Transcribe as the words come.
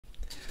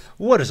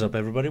What is up,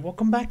 everybody?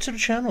 Welcome back to the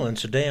channel, and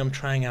today I'm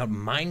trying out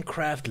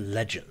Minecraft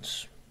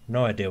Legends.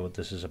 No idea what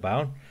this is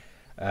about.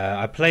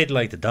 I played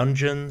like the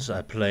dungeons,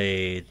 I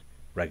played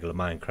regular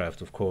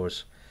Minecraft, of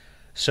course.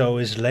 So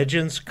is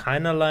Legends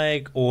kind of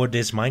like, or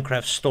this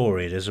Minecraft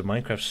Story? There's a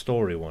Minecraft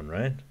Story one,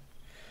 right?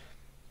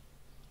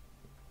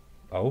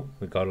 Oh,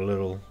 we got a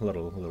little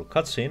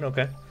cutscene.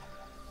 Okay.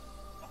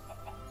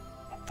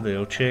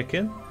 Little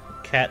chicken,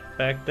 cat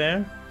back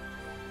there,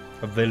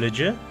 a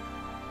villager.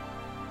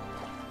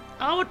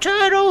 Oh, a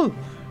turtle!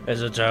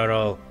 There's a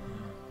turtle.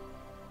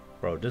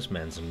 Bro, this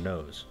man's a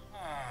nose.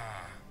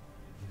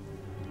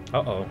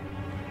 Uh-oh.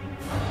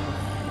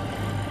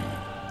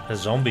 A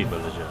zombie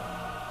villager.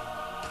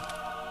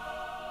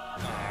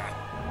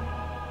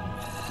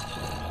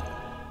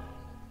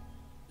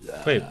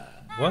 Wait,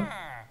 what?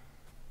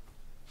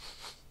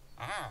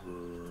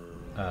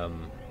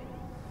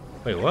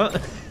 Wait, what?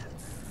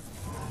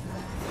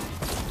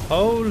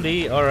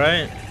 Holy,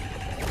 alright.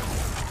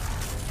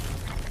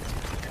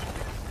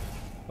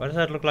 Why does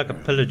that look like a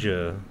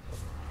pillager?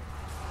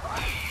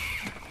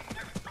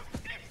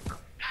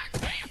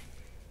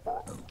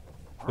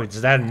 Wait,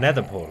 is that a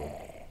nether portal?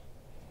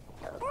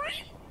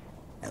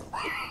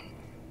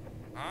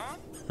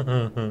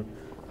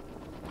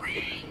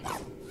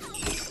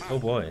 Oh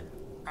boy.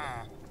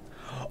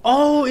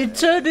 Oh, it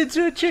turned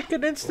into a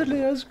chicken instantly.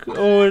 That's cool.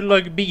 Oh, it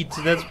like beat.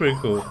 That's pretty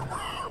cool.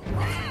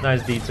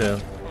 Nice detail.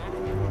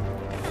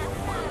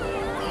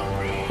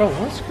 Bro,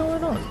 what's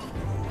going on?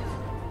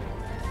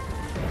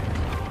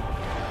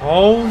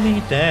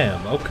 Holy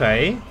damn.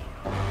 Okay.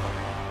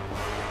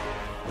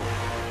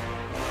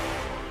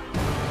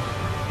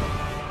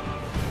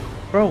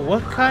 Bro,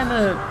 what kind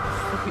of...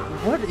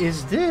 What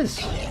is this?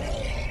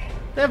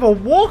 They have a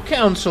war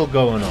council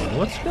going on.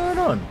 What's going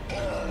on?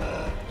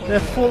 They're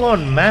full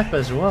on map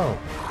as well.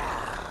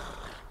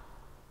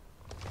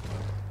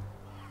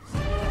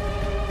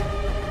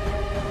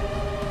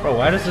 Bro,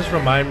 why does this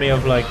remind me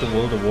of like the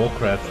World of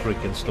Warcraft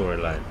freaking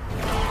storyline?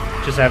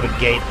 Just have a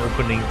gate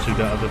opening to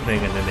the other thing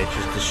and then they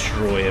just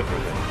destroy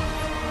everything.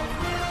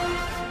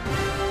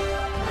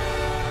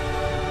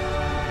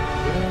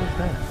 What is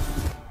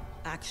that?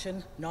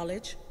 Action,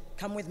 knowledge,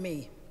 come with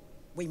me.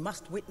 We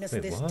must witness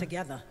Wait, this what?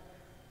 together.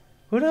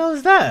 Who the hell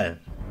is that?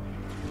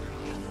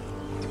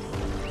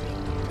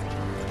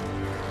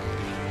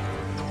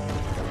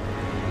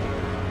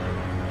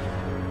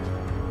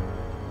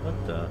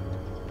 What the?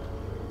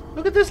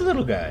 Look at this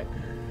little guy.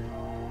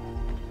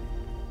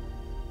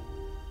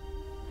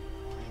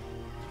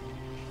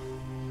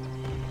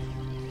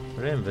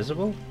 Are they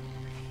invisible?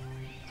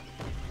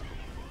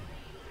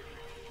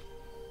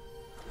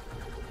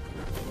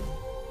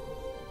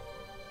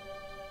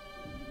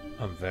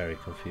 I'm very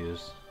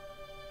confused.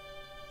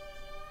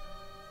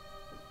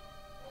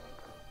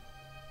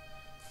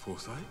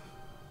 Foresight?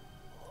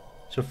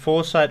 So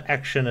foresight,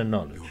 action, and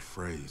knowledge. You're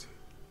afraid.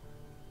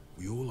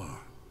 We all are.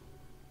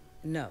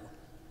 No,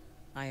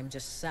 I am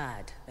just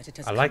sad that it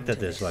has I like come that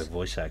to there's this. like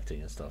voice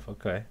acting and stuff.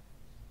 Okay.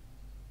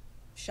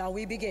 Shall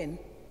we begin?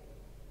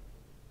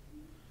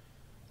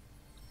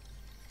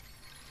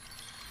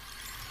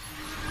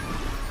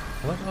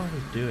 What are we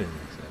doing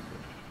exactly?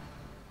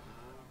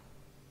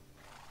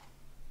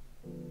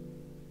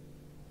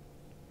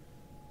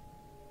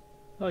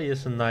 Oh,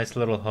 yes, a nice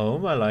little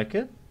home. I like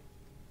it.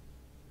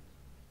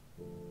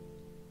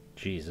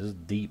 Jesus,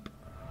 deep.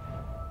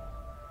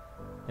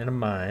 In a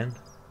mine.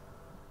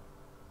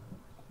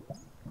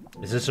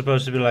 Is this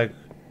supposed to be like...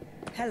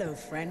 Hello,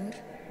 friend.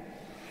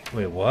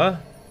 Wait,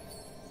 what?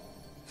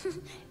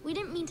 We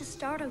didn't mean to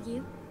startle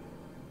you.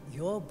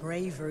 Your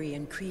bravery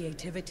and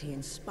creativity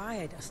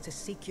inspired us to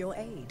seek your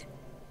aid.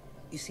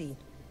 You see,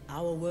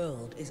 our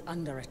world is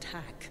under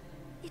attack,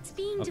 It's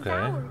being Okay.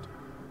 devoured.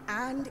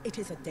 and it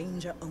is a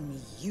danger only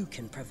you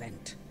can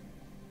prevent.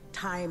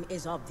 Time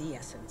is of the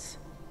essence.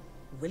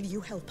 Will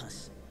you help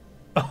us?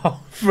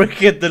 Oh,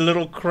 forget the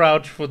little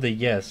crouch for the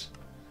yes.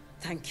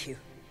 Thank you.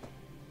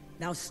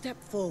 Now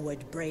step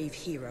forward, brave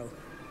hero,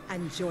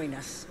 and join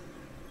us.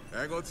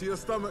 Hang on to your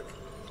stomach.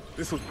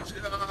 This will just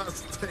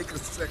take a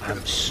second.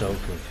 I'm so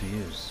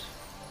confused.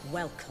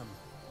 Welcome.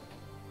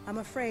 I'm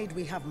afraid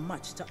we have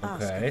much to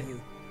ask Okay. of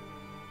you.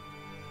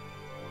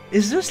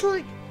 Is this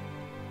like...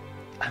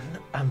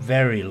 I'm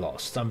very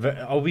lost.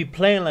 Are we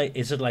playing like...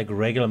 Is it like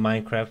regular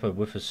Minecraft but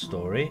with a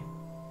story?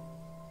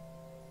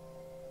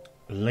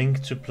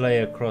 Link to play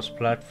across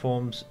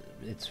platforms.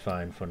 It's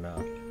fine for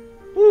now.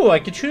 Ooh, I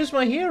can choose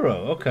my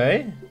hero.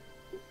 Okay.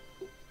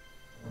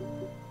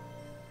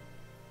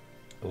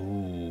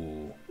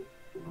 Ooh.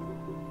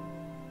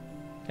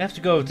 I have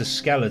to go with the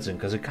skeleton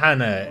because it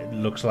kind of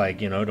looks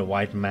like, you know, the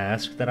white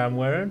mask that I'm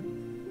wearing.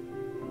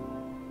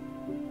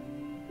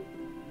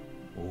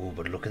 Ooh,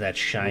 but look at that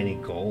shiny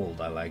gold.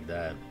 I like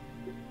that.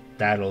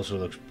 That also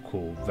looks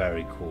cool.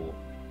 Very cool.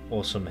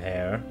 Awesome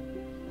hair.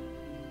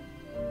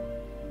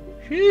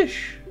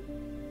 Sheesh.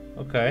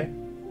 Okay.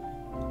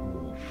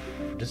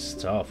 Oof, this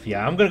is tough.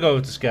 Yeah, I'm gonna go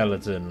with the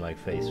skeleton, like,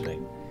 face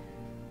thing.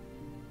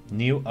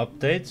 New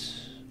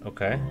updates.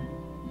 Okay.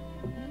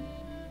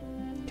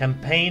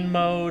 Campaign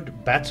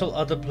mode, battle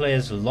other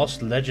players,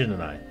 lost legend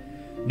and I.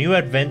 New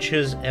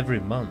adventures every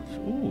month.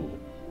 Ooh.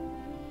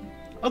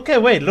 Okay,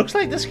 wait, looks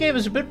like this game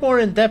is a bit more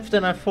in-depth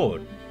than I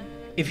thought.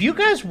 If you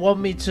guys want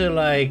me to,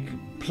 like,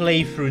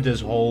 play through this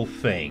whole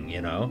thing,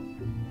 you know?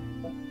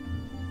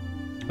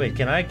 Wait,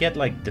 can I get,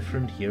 like,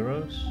 different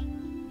heroes?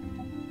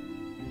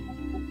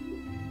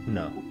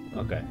 No.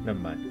 Okay, never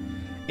mind.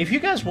 If you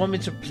guys want me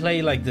to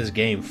play, like, this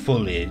game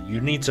fully,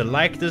 you need to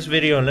like this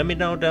video and let me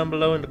know down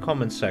below in the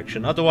comments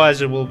section.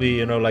 Otherwise, it will be,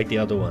 you know, like the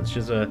other ones.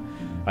 Just,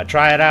 I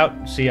try it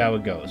out, see how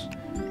it goes.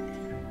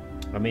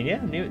 I mean,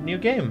 yeah, new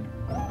game.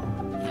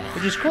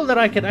 Which is cool that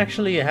I can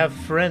actually have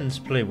friends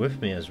play with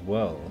me as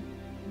well.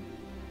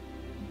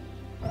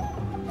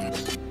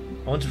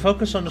 I want to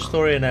focus on the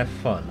story and have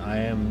fun. I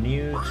am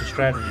new to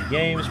strategy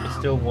games, but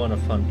still want a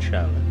fun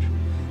challenge.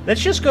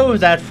 Let's just go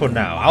with that for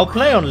now. I'll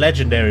play on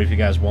Legendary if you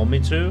guys want me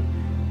to,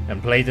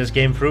 and play this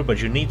game through,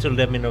 but you need to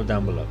let me know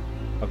down below.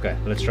 Okay,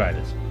 let's try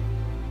this.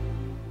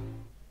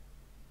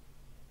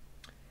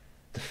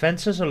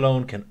 Defenses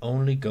alone can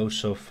only go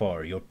so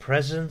far. Your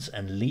presence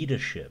and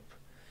leadership.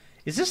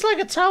 Is this like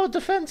a tower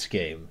defense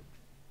game?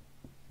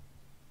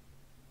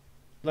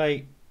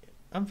 Like,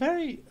 I'm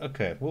very...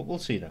 Okay, we'll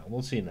see now.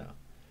 We'll see now.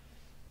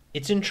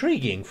 It's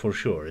intriguing for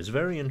sure. It's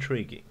very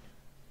intriguing.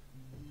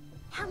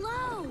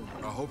 Hello!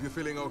 I hope you're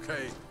feeling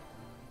okay.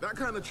 That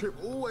kind of trip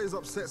always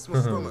upsets my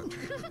stomach.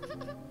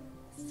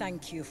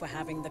 Thank you for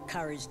having the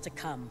courage to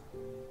come.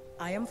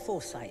 I am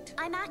Foresight.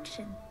 I'm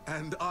Action.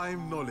 And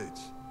I'm Knowledge.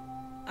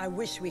 I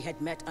wish we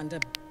had met under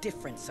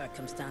different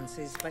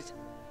circumstances, but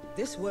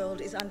this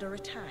world is under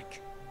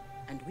attack,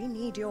 and we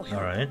need your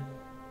help. Alright.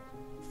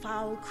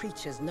 Foul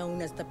creatures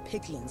known as the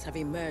piglins have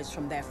emerged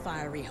from their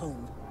fiery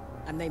home,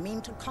 and they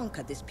mean to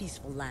conquer this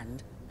peaceful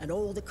land and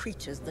all the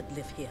creatures that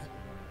live here.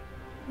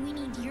 We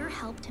need your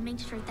help to make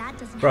sure that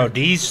doesn't Bro,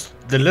 happen.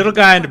 the little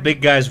guy and the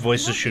big guy's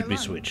voices should be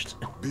switched.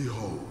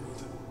 Behold,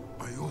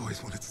 I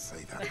always wanted to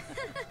say that.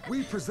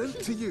 We present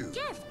to you,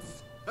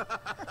 Gifts!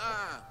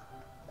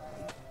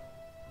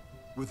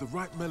 with the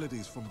right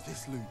melodies from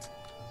this loot,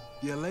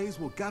 the LAs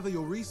will gather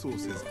your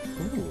resources,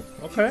 Ooh,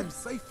 keep okay. them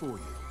safe for you,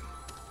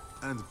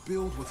 and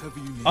build whatever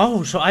you need.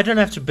 Oh, so I don't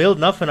have to build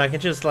nothing, I can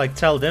just like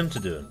tell them to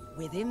do it.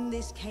 Within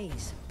this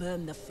case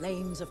burn the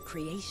flames of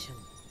creation.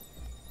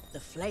 The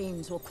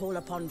flames will call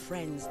upon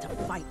friends to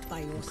fight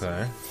by your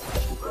side.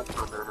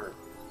 Okay.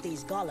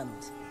 These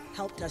golems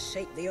helped us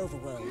shape the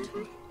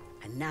overworld,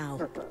 and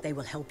now they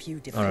will help you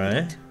defend Alright.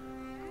 it.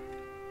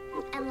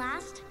 And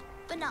last,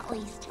 but not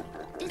least,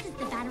 this is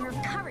the banner of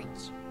courage.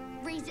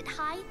 Raise it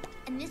high,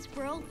 and this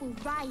world will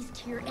rise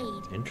to your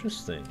aid.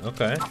 Interesting.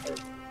 Okay.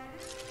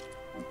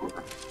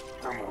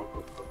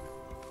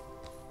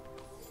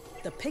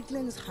 The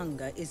piglins'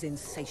 hunger is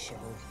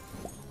insatiable.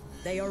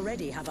 They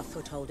already have a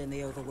foothold in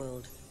the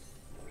overworld,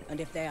 and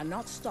if they are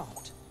not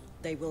stopped,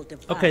 they will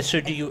devour. Okay, so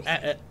do you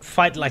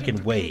fight like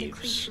in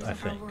waves, I Our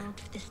think. world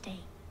to this day.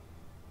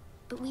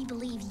 But we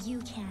believe you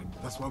can.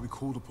 That's why we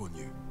called upon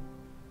you.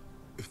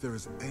 If there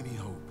is any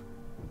hope,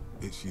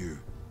 it's you.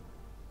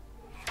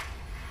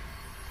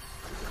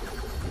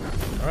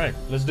 Alright,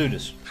 let's do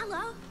this.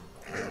 Hello?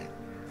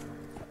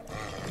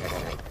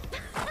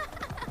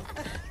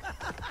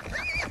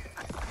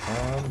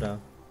 Calm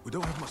down. We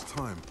don't have much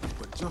time,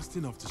 but just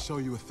enough to show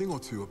you a thing or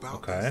two about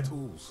Okay. these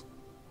tools.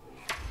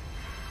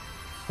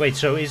 Wait,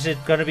 so is it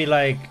gonna be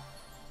like...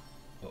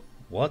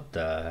 What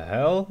the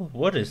hell?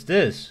 What is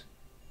this?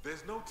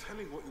 There's no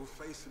telling what you'll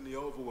face in the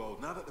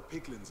overworld now that the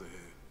piglins are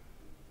here.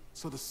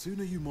 So the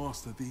sooner you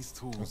master these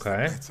tools,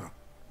 Okay. the better.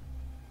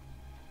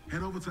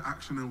 Head over to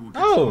Action and we'll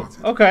get Oh,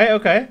 started. okay,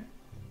 okay.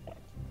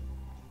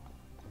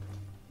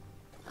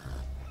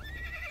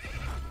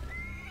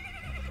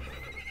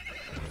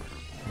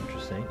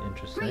 Interesting,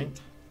 interesting.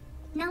 Great.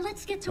 Now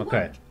let's get to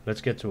Okay, work.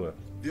 let's get to it.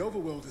 The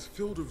overworld is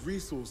filled with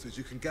resources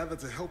you can gather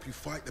to help you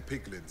fight the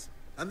piglins.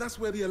 And that's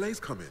where the LAs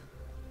come in.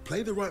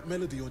 Play the right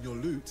melody on your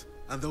lute,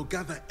 and they'll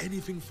gather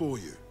anything for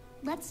you.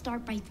 Let's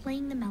start by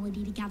playing the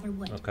melody to gather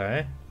wood.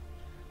 Okay.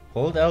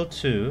 Hold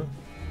L2.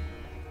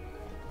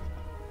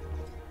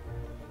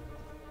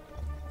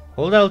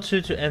 Hold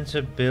L2 to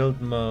enter build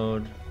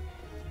mode.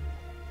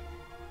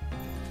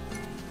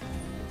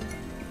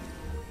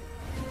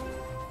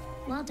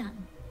 Well done.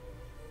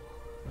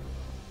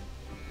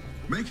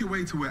 Make your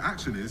way to where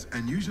Action is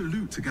and use your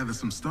lute to gather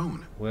some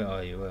stone. Where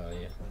are you? Where are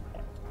you?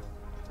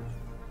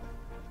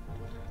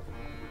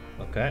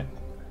 Okay.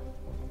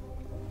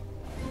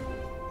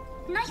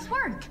 Nice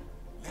work.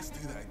 Let's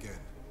do that again.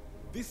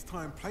 This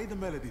time, play the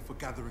melody for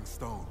gathering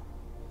stone.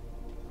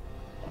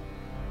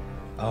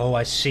 Oh,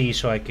 I see.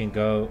 So I can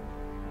go.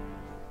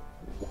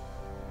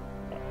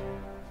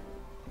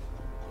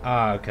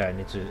 Ah, okay. I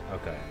need to.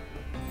 Okay.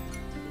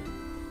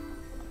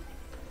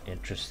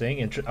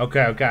 Interesting.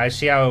 Okay, okay. I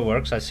see how it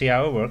works. I see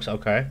how it works.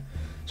 Okay.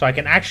 So I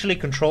can actually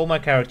control my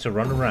character,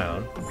 run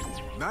around.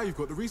 Now you've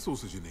got the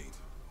resources you need.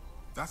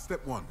 That's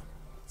step one.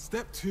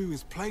 Step two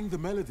is playing the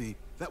melody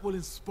that will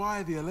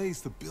inspire the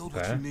LAs to build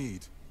what Okay. you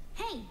need.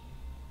 Hey,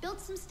 build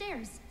some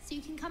stairs so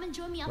you can come and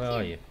join me up Where here.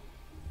 are you?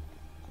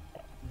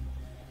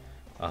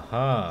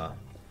 Aha.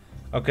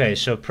 Okay,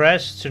 so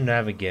press to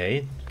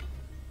navigate.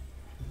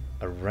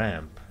 A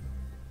ramp.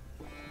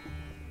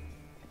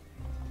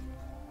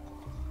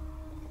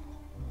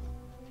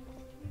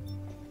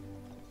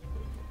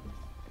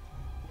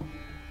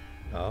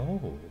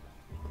 Oh.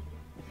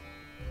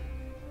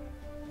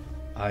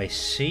 I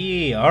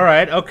see.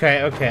 Alright,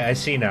 okay, I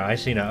see now,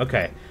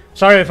 okay.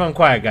 Sorry if I'm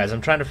quiet, guys.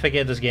 I'm trying to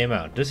figure this game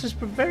out. This is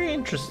very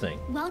interesting.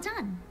 Well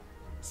done.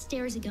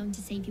 Stairs are going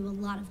to save you a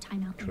lot of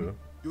time out there. True.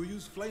 You'll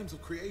use flames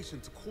of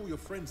creation to call your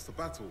friends to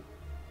battle.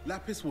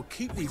 Lapis will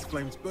keep these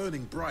flames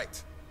burning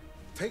bright.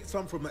 Take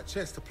some from that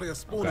chest to play a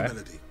spawner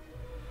melody.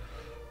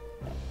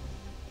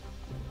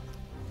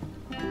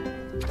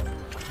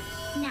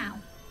 Now,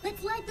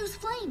 let's light those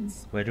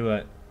flames. Where do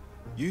I...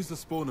 Use the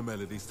spawner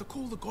melodies to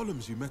call the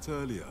golems you met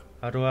earlier.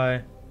 How do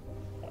I...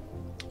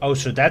 Oh,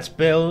 so that's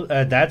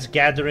that's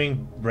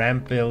gathering,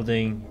 ramp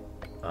building.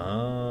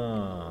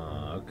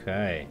 Ah,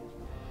 okay.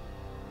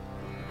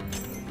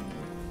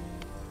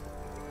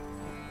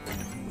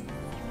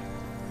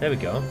 There we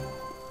go.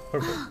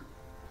 Perfect.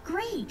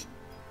 Great.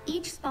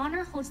 Each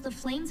spawner holds the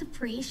flames of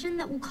creation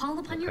that will call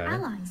upon your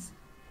allies.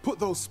 Put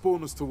those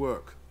spawners to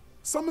work.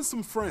 Summon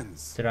some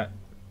friends. Did I...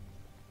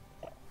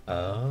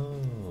 Oh.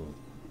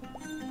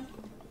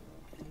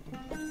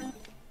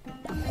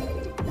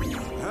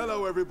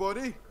 Hello,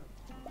 everybody.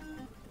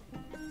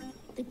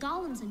 The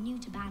golems are new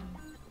to battle,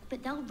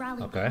 but they'll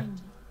rally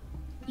behind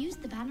you. Use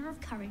the banner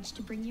of courage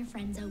to bring your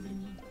friends over to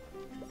me.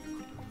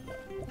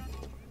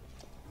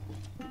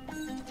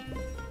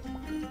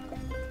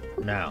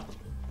 Now.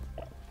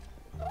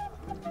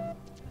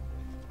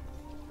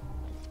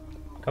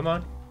 Come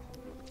on.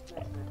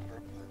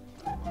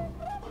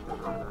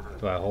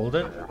 Do I hold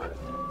it?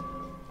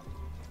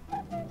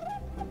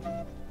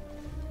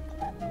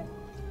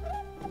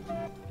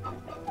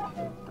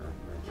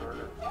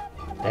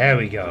 There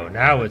we go.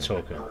 Now we're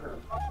talking.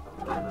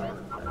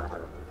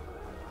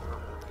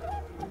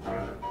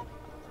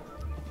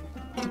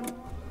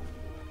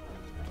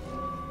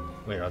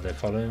 Wait, are they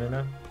following me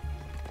now?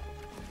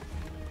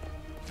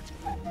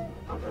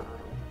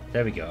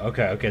 There we go.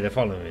 Okay, they're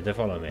following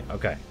me.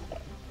 Okay.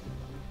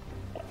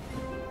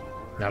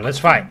 Now let's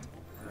fight.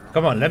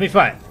 Come on, let me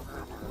fight.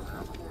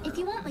 If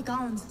you want the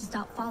golems to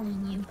stop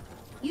following you,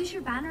 use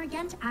your banner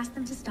again to ask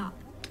them to stop.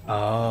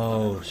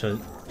 Oh, so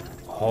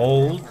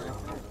hold.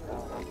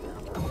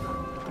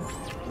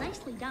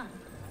 Nicely done.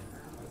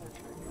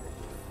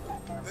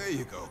 There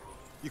you go.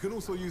 You can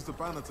also use the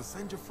banner to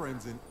send your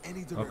friends in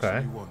any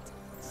direction you want.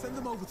 Send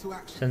them over to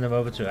action. Send them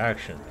over to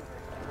action.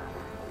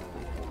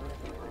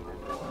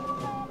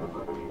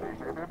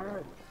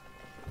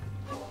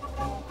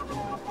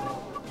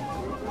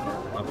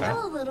 Okay.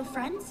 Hello, little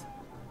friends.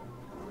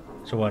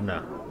 So what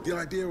now? The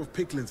idea of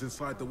piglins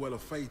inside the Well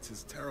of Fate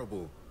is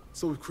terrible.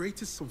 So we've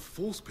created some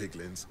false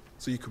piglins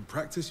so you can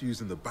practice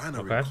using the banner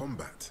in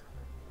combat.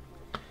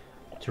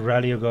 To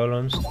rally your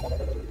golems.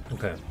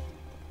 Okay.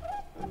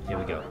 Here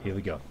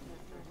we go.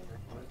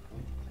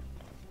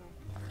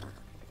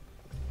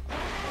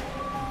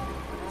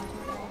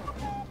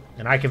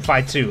 And I can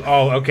fight too.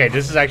 Oh, okay,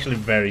 this is actually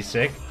very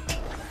sick.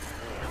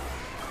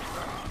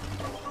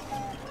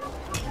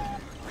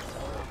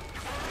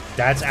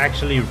 That's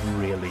actually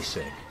really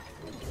sick.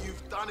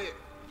 You've done it.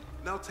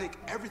 Now take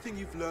everything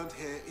you've learned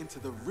here into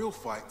the real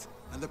fight,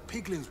 and the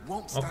piglins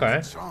won't stand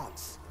a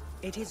chance.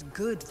 It is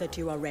good that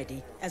you are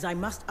ready, as I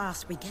must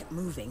ask we get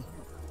moving.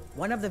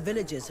 One of the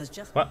villagers has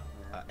just... What?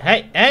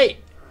 Hey!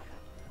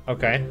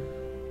 Okay.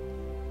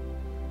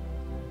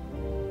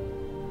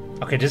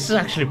 Okay, this is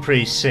actually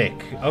pretty sick.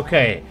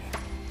 Okay.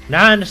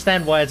 Now I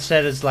understand why it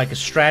said it's like a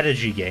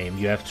strategy game.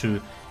 You have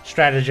to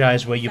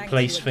strategize where you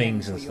place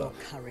things and stuff.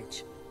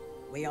 Courage.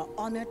 We are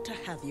honored to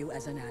have you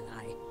as an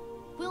ally.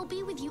 We'll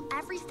be with you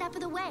every step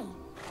of the way.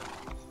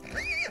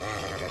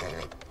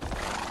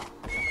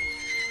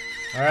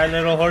 Alright,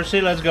 little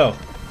horsey, let's go.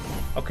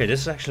 Okay, this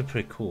is actually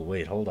pretty cool.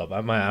 Wait, hold up.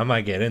 I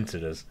might get into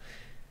this.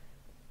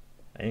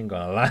 I ain't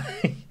gonna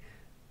lie.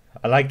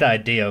 I like the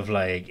idea of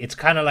like, it's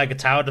kind of like a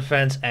tower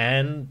defense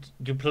and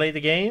you play the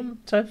game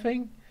type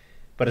thing.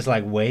 But it's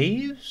like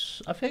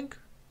waves, I think.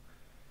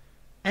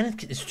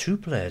 And it's 2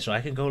 players, so I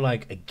can go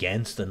like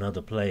against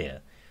another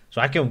player. So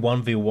I can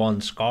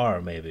 1v1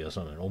 Scar maybe or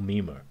something, or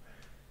Mimer.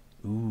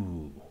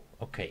 Ooh,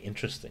 okay,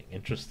 interesting.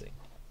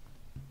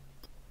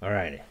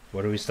 Alrighty,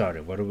 what are we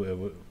starting?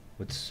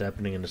 What's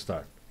happening in the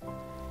start?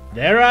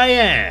 There I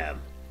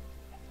am!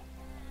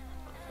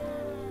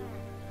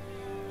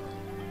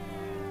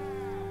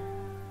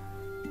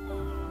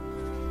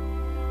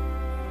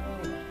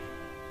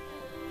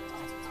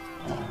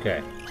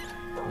 Okay.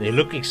 They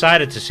look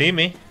excited to see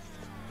me.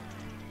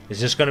 Is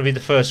this gonna be the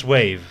first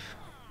wave?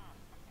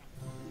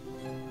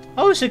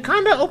 Oh, is it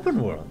kinda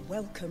open world?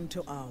 Welcome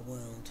to our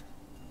world.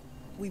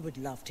 We would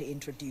love to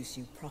introduce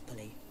you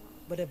properly,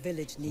 but a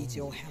village needs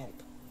your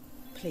help.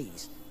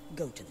 Please,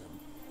 go to them.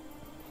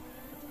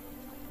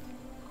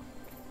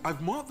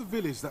 I've marked the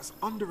village that's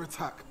under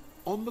attack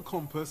on the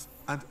compass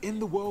and in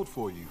the world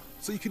for you,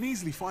 so you can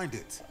easily find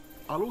it.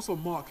 I'll also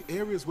mark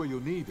areas where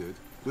you're needed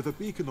with a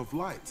beacon of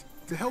light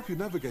to help you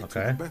navigate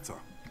Okay. even better.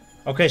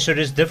 Okay, so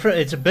there's different.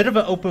 It's a bit of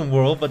an open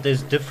world, but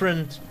there's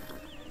different.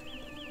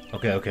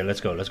 Okay, okay, let's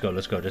go, let's go,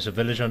 let's go. There's a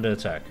village under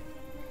attack.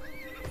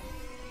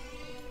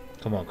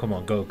 Come on, come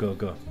on, go, go,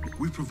 go.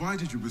 We've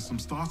provided you with some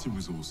starting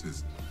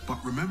resources, but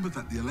remember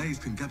that the allays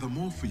can gather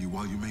more for you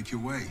while you make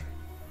your way.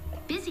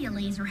 Busy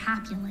allays or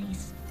happy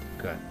allays?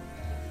 Okay,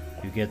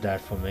 you get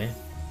that for me.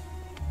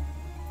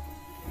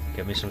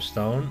 Get me some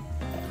stone.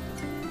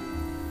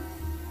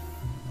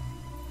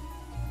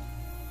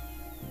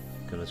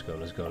 Okay, let's go,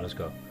 let's go, let's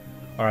go.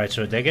 Alright,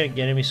 so they're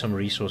getting me some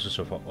resources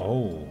so far.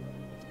 Oh.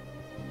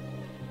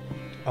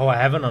 Oh, I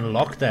haven't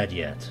unlocked that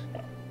yet.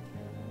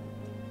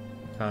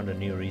 Found a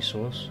new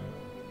resource.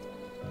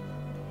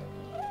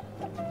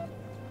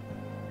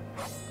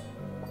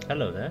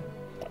 Hello there.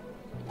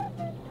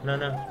 No,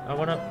 no, I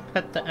want to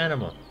pet the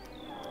animal.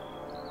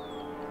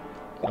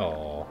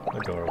 Oh,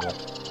 adorable.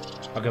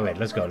 Okay, wait,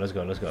 let's go, let's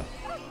go, let's go.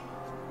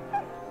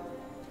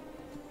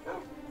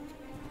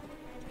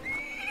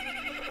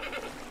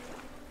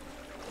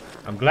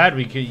 I'm glad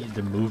we could,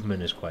 the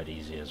movement is quite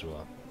easy as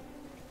well.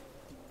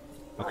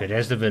 Okay,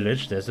 there's the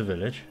village, there's the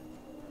village.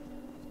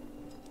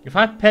 If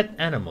I pet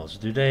animals,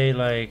 do they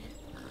like...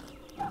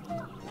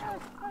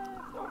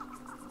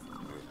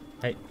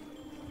 Hey.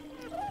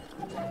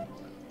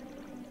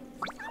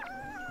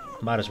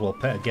 Might as well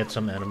get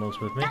some animals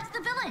with me. That's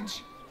the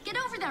village. Get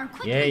over there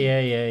quickly.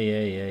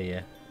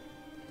 Yeah.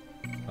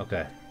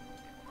 Okay.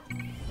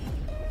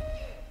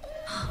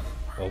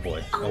 Oh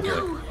boy, oh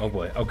boy, oh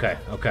boy. Okay,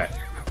 okay.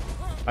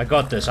 I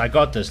got this, I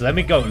got this. Let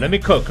me go, let me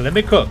cook, let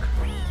me cook.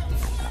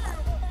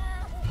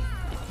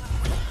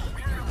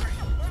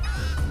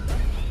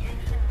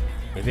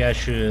 Maybe I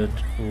should...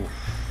 Oof.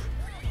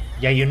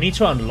 Yeah, you need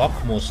to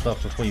unlock more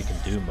stuff before you can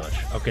do much.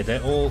 Okay,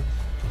 they're all...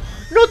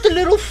 Not the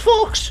little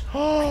fox!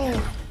 Oh,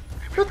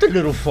 not the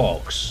little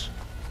fox.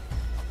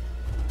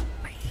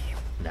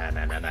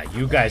 Nah.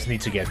 You guys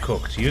need to get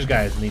cooked. You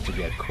guys need to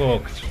get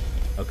cooked.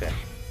 Okay.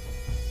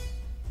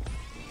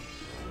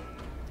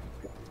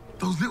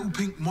 Those little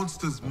pink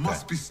monsters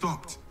must be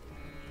stopped.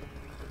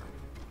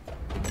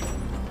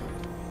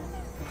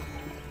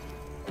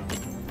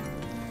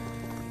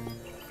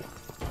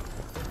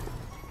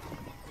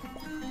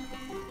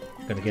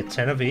 Gonna get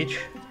 10 of each.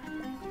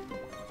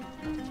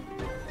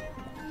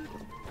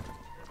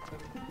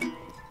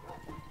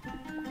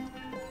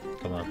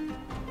 Come on.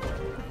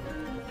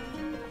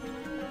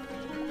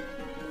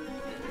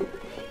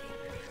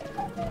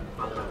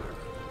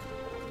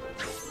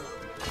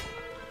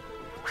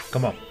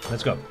 Come on,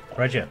 let's go.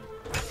 Right here.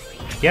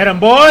 Get 'em,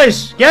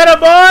 boys! Get 'em,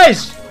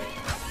 boys!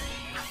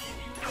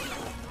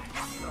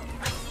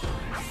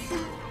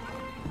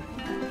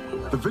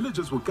 The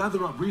villagers will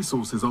gather up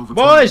resources over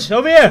Boys, time.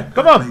 over here!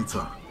 Come on!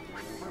 Later.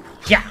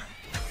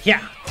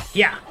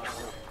 Yeah.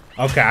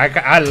 Okay,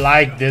 I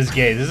like this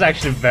game. This is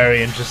actually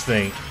very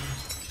interesting.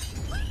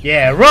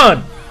 Yeah,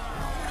 run!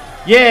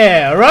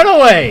 Yeah, run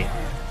away!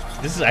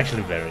 This is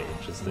actually very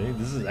interesting.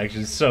 This is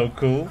actually so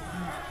cool.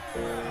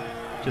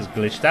 Just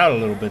glitched out a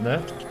little bit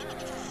there.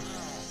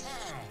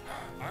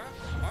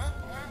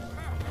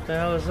 What the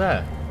hell is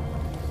that?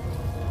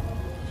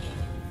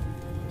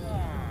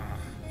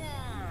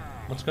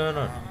 What's going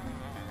on?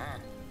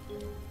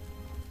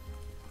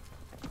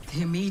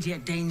 The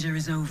immediate danger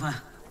is over,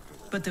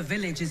 but the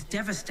village is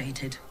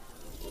devastated.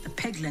 The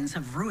piglins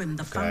have ruined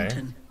the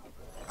fountain.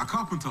 A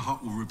carpenter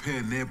hut will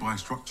repair nearby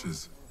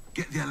structures.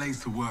 Get the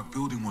allays to work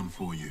building one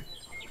for you.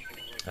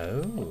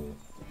 Oh.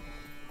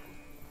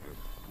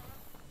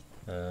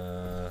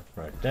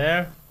 Right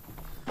there.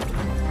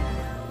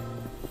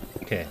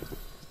 Okay.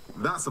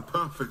 That's a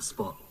perfect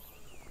spot.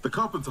 The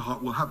carpenter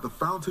hut will have the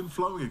fountain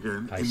flowing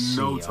again I in see.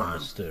 no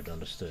time.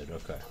 Understood.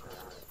 Okay.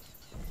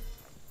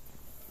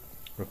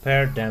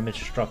 Repair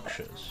damaged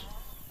structures.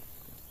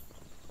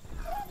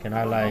 Can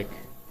I like?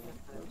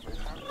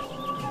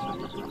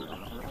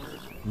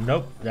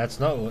 Nope. That's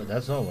not what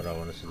I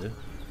wanted to do.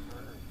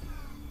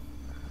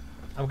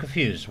 I'm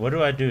confused. What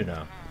do I do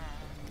now?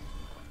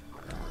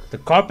 The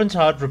carpenter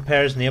hut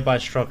repairs nearby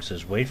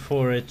structures. Wait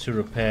for it to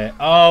repair.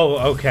 Oh,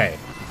 okay.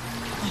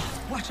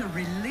 What a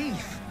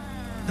relief!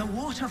 The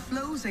water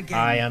flows again.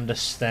 I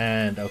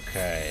understand.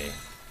 Okay.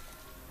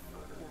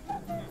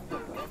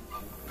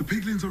 The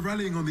piglins are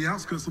rallying on the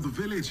outskirts of the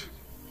village.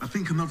 I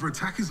think another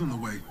attack is on the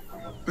way.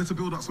 Better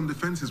build up some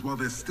defenses while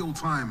there's still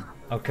time.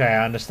 Okay,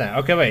 I understand.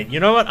 Okay, wait. You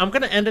know what? I'm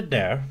gonna end it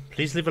there.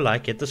 Please leave a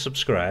like, hit the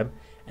subscribe.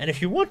 And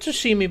if you want to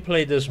see me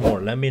play this more,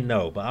 let me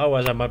know. But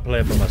otherwise, I might play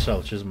it by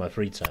myself, just in my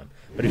free time.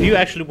 But if you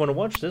actually want to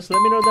watch this, let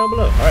me know down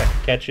below. Alright,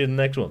 catch you in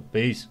the next one.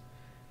 Peace.